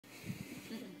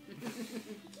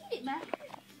it, Mac.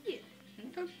 Get it.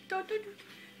 Don't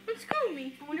screw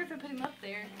me. I wonder if I put him up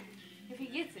there, if he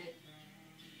gets it.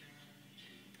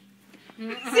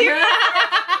 Seriously?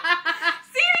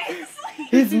 Seriously?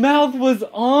 His mouth was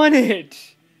on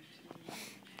it.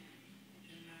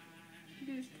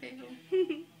 His tail.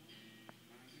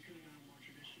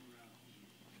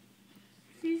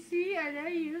 See, I know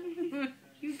you.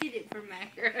 You get it for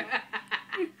Mac.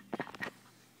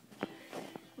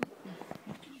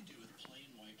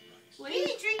 What is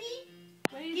it, Tricky?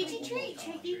 Get your treat,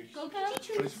 Tricky. Go get your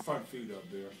treat. Put his front feet up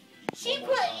there.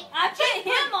 I put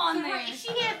him on there.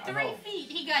 She had 3 feet.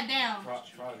 He got down.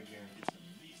 Try it again.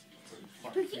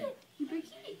 Put his front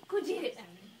feet. Go get it.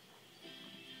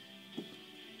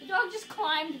 The dog just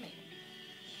climbed me.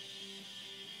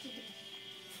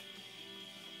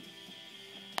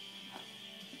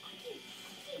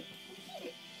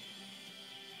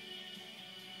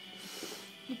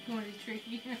 You want it,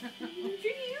 Tricky? Tricky,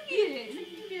 you get it.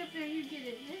 You get up there, you get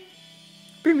it.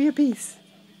 Bring me a piece.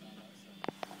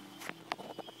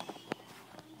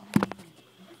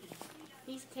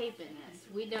 He's taping us.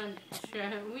 We know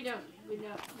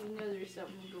there's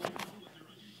something going on.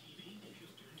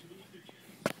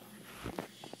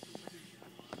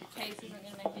 Okay, so we're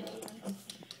gonna make it even.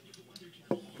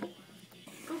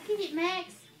 Go get it, Max.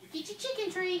 Get your chicken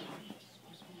treat.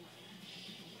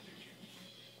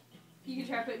 You can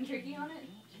try putting Tricky on it.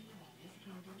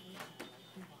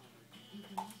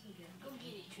 Go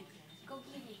get it, Tricky. Go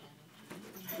get it.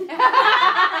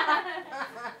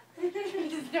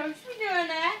 Just don't be doing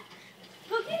that.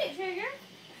 Go get it, Trigger.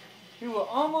 You were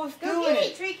almost Go doing get it.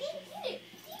 it, Tricky. Get it.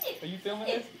 Get it. Are you filming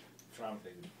this? Trying to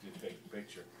take a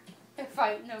picture. They're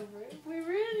fighting over it. We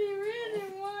really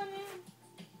want it.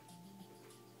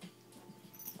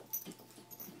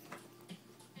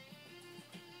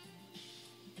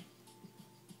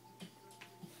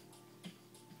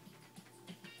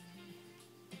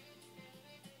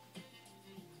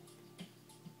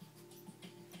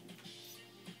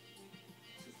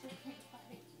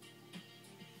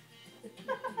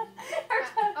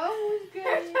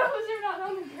 Her toes are not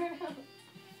on the ground.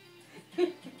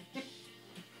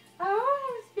 I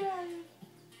almost got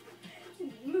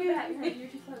it. Move back, honey. You're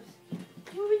too close.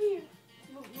 Move over here.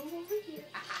 Move over here.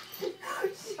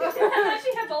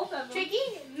 She had both of them. Tricky,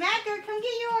 Macker, come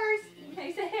get yours.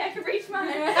 He said, hey, I can reach mine.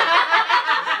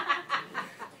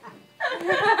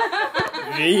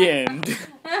 The end.